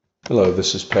Hello,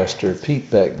 this is Pastor Pete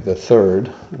Beck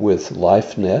III with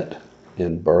LifeNet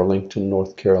in Burlington,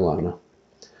 North Carolina.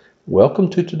 Welcome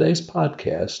to today's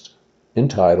podcast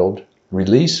entitled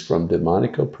Release from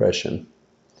Demonic Oppression,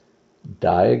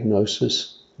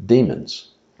 Diagnosis Demons.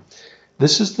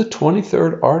 This is the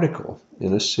 23rd article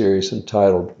in a series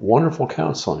entitled Wonderful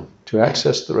Counseling. To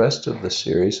access the rest of the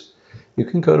series, you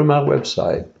can go to my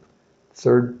website,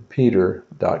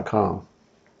 thirdpeter.com.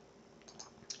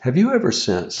 Have you ever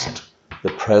sensed the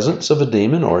presence of a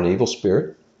demon or an evil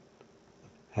spirit?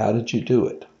 How did you do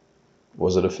it?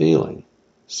 Was it a feeling?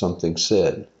 Something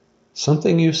said?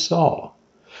 Something you saw?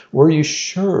 Were you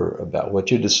sure about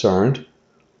what you discerned?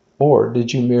 Or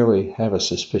did you merely have a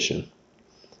suspicion?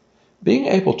 Being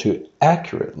able to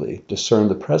accurately discern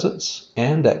the presence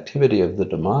and activity of the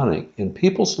demonic in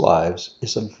people's lives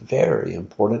is a very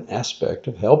important aspect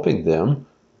of helping them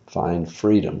find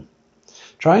freedom.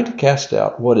 Trying to cast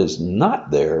out what is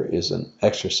not there is an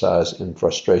exercise in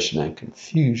frustration and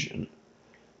confusion.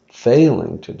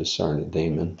 Failing to discern a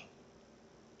demon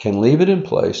can leave it in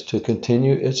place to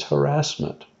continue its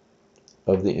harassment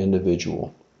of the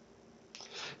individual.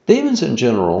 Demons in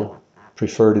general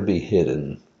prefer to be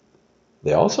hidden.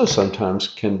 They also sometimes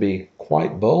can be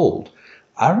quite bold.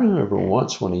 I remember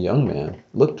once when a young man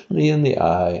looked me in the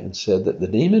eye and said that the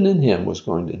demon in him was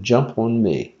going to jump on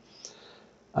me.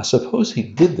 I suppose he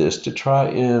did this to try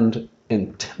and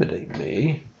intimidate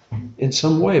me in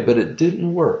some way, but it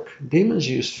didn't work. Demons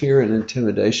use fear and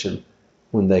intimidation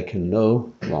when they can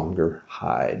no longer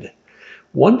hide.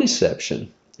 One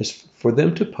deception is for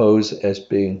them to pose as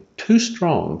being too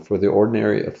strong for the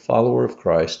ordinary follower of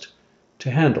Christ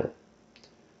to handle.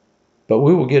 But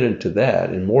we will get into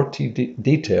that in more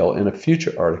detail in a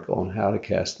future article on how to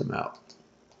cast them out.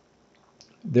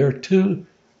 There are two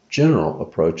general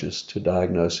approaches to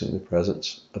diagnosing the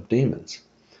presence of demons.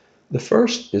 The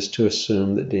first is to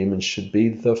assume that demons should be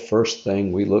the first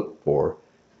thing we look for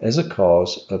as a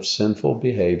cause of sinful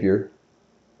behavior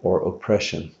or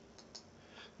oppression.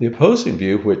 The opposing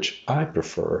view, which I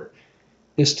prefer,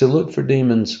 is to look for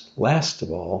demons last of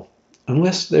all,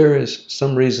 unless there is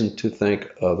some reason to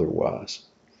think otherwise.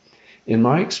 In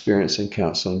my experience in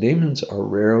counseling, demons are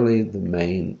rarely the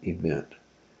main event.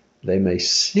 They may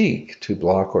seek to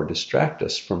block or distract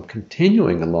us from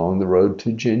continuing along the road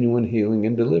to genuine healing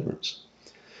and deliverance.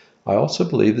 I also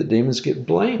believe that demons get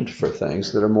blamed for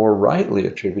things that are more rightly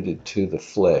attributed to the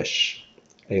flesh: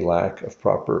 a lack of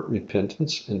proper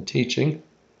repentance and teaching,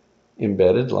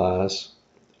 embedded lies,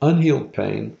 unhealed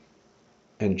pain,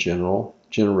 and general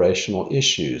generational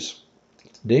issues.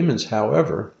 Demons,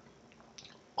 however,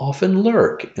 often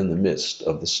lurk in the midst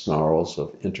of the snarls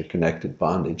of interconnected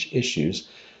bondage issues,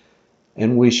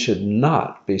 and we should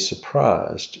not be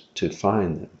surprised to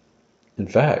find them. In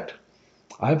fact,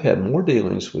 I've had more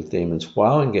dealings with demons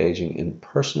while engaging in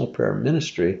personal prayer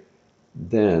ministry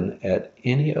than at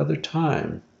any other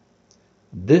time.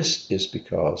 This is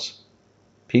because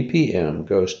PPM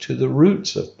goes to the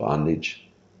roots of bondage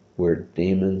where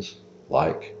demons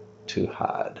like to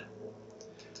hide.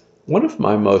 One of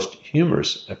my most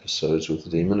humorous episodes with a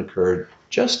demon occurred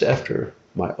just after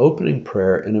my opening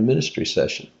prayer in a ministry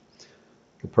session.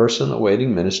 The person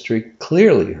awaiting ministry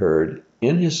clearly heard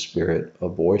in his spirit a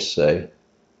voice say,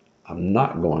 "I'm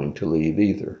not going to leave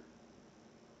either."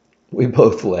 We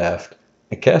both laughed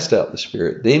and cast out the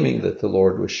spirit, deeming that the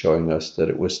Lord was showing us that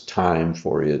it was time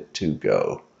for it to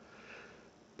go.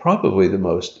 Probably the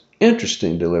most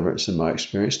interesting deliverance in my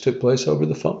experience took place over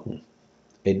the phone.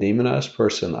 A demonized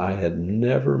person I had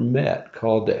never met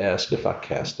called to ask if I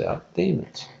cast out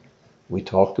demons. We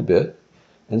talked a bit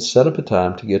and set up a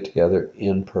time to get together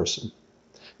in person.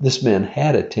 This man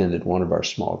had attended one of our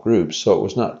small groups, so it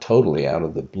was not totally out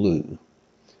of the blue.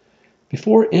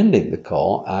 Before ending the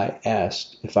call, I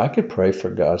asked if I could pray for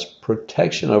God's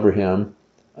protection over him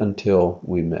until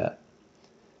we met.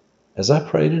 As I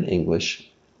prayed in English,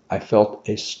 I felt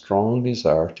a strong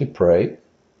desire to pray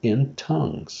in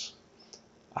tongues.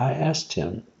 I asked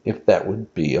him if that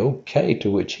would be okay, to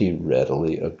which he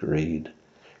readily agreed.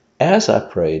 As I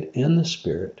prayed in the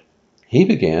Spirit, he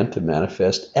began to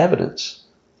manifest evidence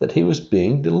that he was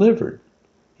being delivered.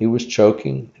 He was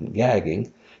choking and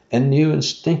gagging and knew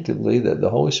instinctively that the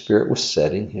Holy Spirit was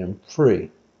setting him free.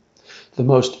 The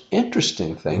most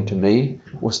interesting thing to me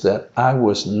was that I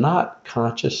was not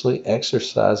consciously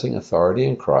exercising authority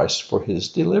in Christ for his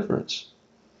deliverance.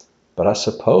 But I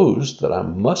supposed that I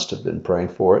must have been praying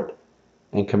for it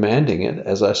and commanding it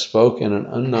as I spoke in an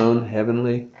unknown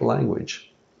heavenly language.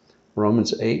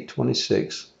 Romans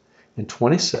 8:26 and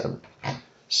 27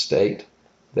 state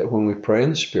that when we pray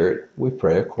in the Spirit, we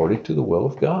pray according to the will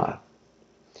of God.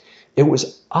 It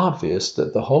was obvious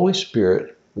that the Holy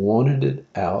Spirit wanted it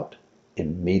out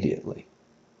immediately.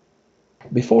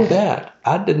 Before that,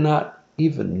 I did not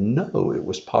even know it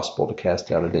was possible to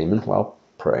cast out a demon while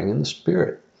praying in the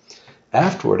Spirit.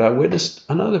 Afterward, I witnessed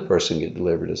another person get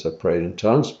delivered as I prayed in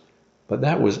tongues, but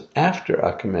that was after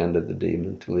I commanded the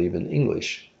demon to leave in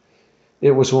English.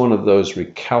 It was one of those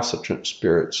recalcitrant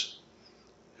spirits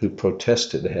who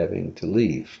protested having to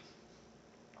leave.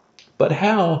 But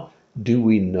how do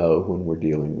we know when we're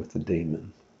dealing with the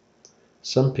demon?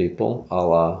 Some people, a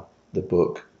la the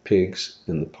book Pigs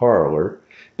in the Parlor,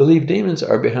 believe demons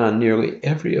are behind nearly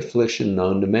every affliction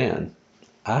known to man.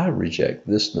 I reject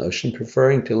this notion,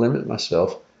 preferring to limit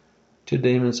myself to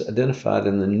demons identified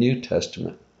in the New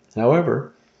Testament.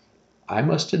 However, I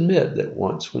must admit that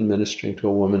once when ministering to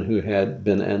a woman who had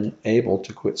been unable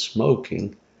to quit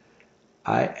smoking,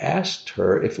 I asked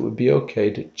her if it would be okay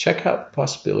to check out the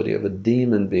possibility of a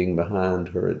demon being behind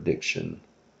her addiction.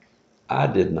 I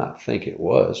did not think it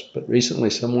was, but recently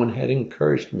someone had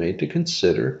encouraged me to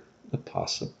consider the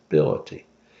possibility,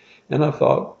 and I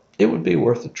thought it would be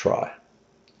worth a try.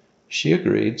 She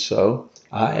agreed, so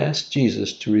I asked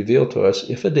Jesus to reveal to us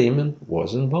if a demon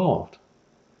was involved.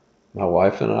 My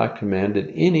wife and I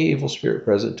commanded any evil spirit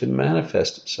present to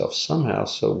manifest itself somehow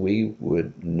so we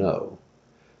would know.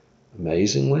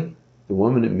 Amazingly, the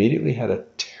woman immediately had a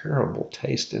terrible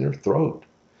taste in her throat.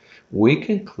 We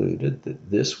concluded that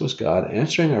this was God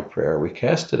answering our prayer. We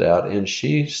cast it out, and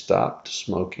she stopped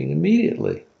smoking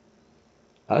immediately.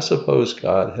 I suppose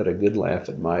God had a good laugh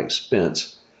at my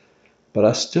expense, but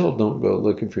I still don't go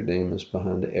looking for demons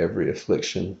behind every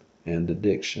affliction and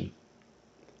addiction.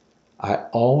 I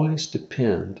always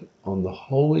depend on the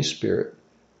Holy Spirit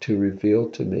to reveal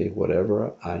to me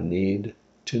whatever I need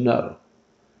to know,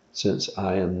 since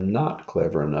I am not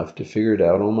clever enough to figure it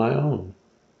out on my own.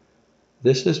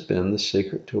 This has been the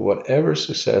secret to whatever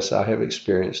success I have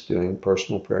experienced doing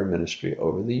personal prayer ministry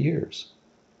over the years.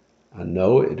 I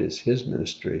know it is His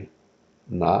ministry,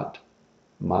 not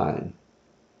mine.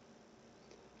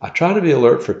 I try to be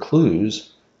alert for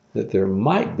clues that there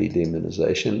might be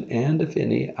demonization, and if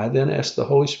any, I then ask the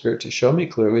Holy Spirit to show me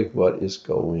clearly what is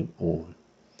going on.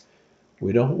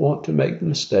 We don't want to make a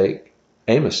mistake,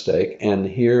 and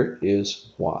here is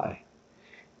why.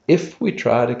 If we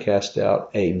try to cast out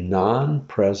a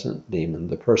non-present demon,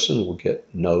 the person will get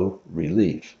no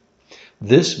relief.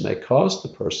 This may cause the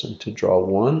person to draw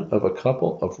one of a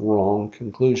couple of wrong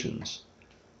conclusions.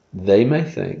 They may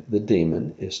think the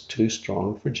demon is too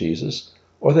strong for Jesus,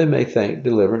 or they may think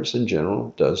deliverance in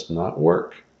general does not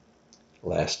work.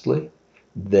 Lastly,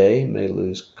 they may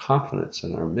lose confidence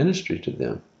in our ministry to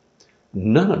them.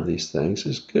 None of these things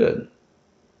is good.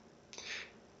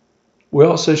 We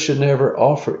also should never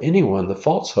offer anyone the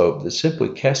false hope that simply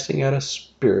casting out a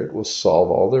spirit will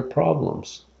solve all their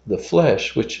problems. The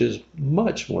flesh, which is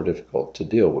much more difficult to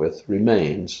deal with,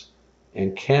 remains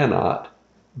and cannot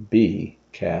be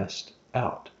cast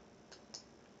out.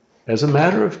 As a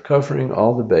matter of covering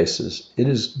all the bases, it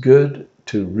is good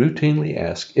to routinely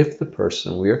ask if the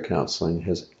person we are counseling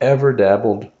has ever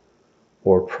dabbled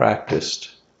or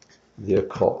practiced the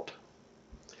occult.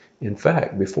 In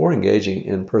fact, before engaging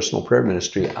in personal prayer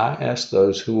ministry, I ask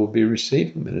those who will be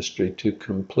receiving ministry to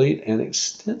complete an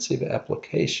extensive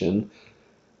application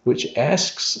which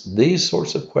asks these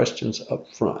sorts of questions up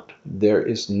front. There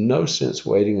is no sense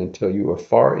waiting until you are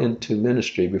far into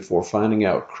ministry before finding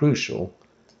out crucial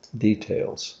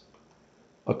details.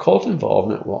 Occult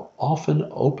involvement will often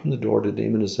open the door to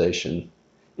demonization.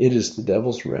 It is the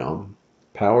devil's realm,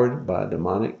 powered by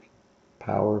demonic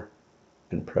power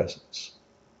and presence.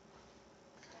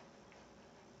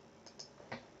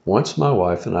 Once my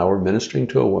wife and I were ministering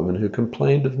to a woman who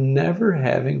complained of never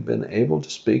having been able to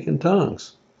speak in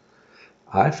tongues.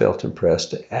 I felt impressed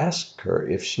to ask her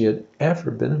if she had ever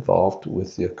been involved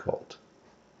with the occult.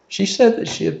 She said that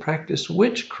she had practiced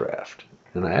witchcraft,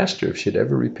 and I asked her if she had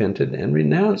ever repented and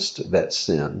renounced that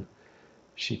sin.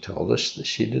 She told us that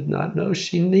she did not know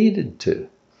she needed to.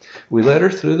 We led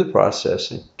her through the process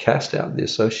and cast out the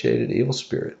associated evil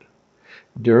spirit,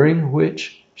 during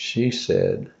which she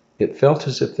said it felt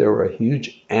as if there were a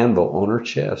huge anvil on her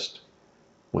chest.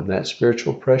 When that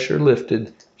spiritual pressure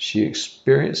lifted, she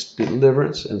experienced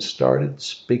deliverance and started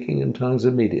speaking in tongues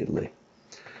immediately.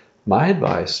 My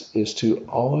advice is to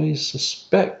always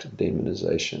suspect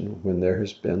demonization when there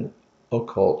has been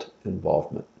occult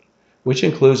involvement, which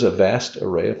includes a vast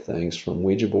array of things from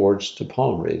Ouija boards to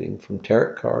palm reading, from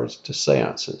tarot cards to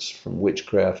seances, from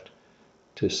witchcraft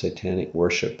to satanic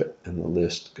worship, and the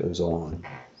list goes on.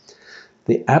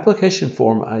 The application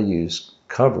form I use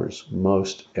covers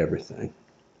most everything.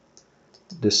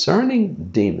 Discerning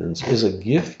demons is a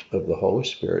gift of the Holy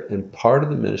Spirit and part of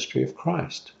the ministry of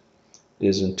Christ. It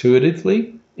is intuitive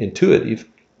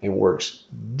and works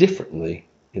differently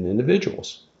in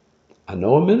individuals. I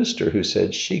know a minister who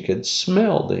said she could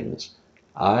smell demons.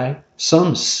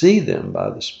 Some see them by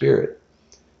the Spirit.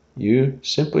 You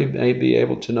simply may be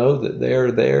able to know that they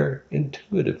are there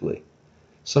intuitively.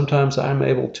 Sometimes I'm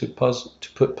able to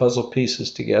put puzzle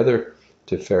pieces together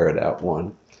to ferret out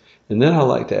one. And then I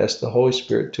like to ask the Holy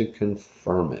Spirit to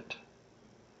confirm it.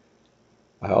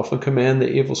 I often command the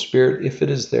evil spirit, if it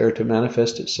is there, to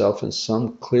manifest itself in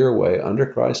some clear way under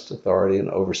Christ's authority and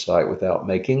oversight without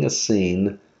making a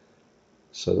scene,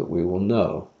 so that we will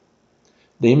know.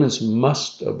 Demons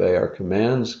must obey our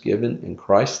commands given in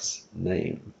Christ's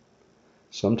name.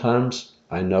 Sometimes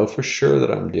I know for sure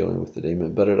that I'm dealing with the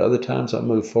demon, but at other times I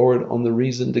move forward on the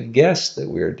reason to guess that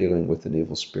we are dealing with an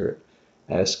evil spirit,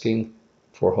 asking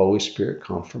for Holy Spirit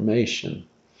confirmation.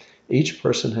 Each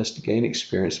person has to gain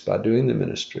experience by doing the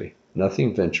ministry.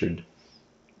 Nothing ventured,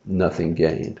 nothing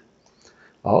gained.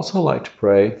 I also like to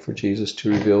pray for Jesus to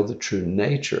reveal the true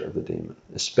nature of the demon,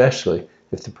 especially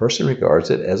if the person regards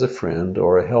it as a friend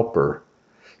or a helper.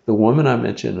 The woman I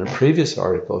mentioned in a previous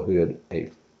article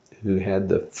who had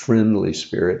the friendly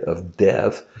spirit of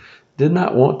death did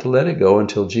not want to let it go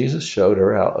until Jesus showed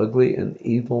her how ugly and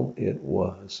evil it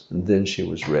was, and then she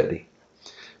was ready.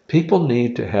 People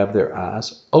need to have their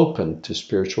eyes open to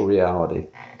spiritual reality.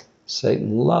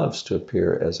 Satan loves to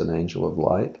appear as an angel of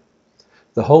light.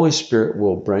 The Holy Spirit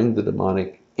will bring the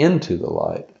demonic into the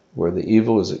light, where the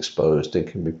evil is exposed and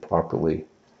can be properly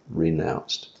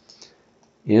renounced.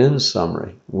 In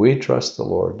summary, we trust the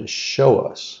Lord to show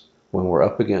us when we're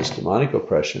up against demonic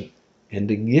oppression and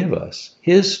to give us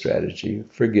His strategy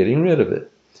for getting rid of it.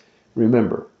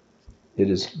 Remember, it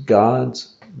is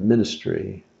God's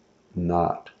ministry,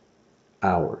 not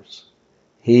ours.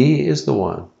 He is the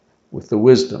one with the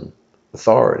wisdom,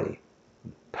 authority,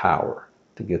 power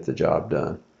to get the job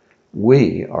done.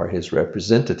 We are His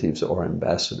representatives or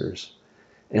ambassadors.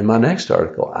 In my next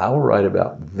article, I will write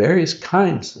about various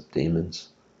kinds of demons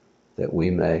that we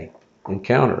may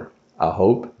encounter. I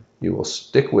hope you will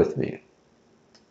stick with me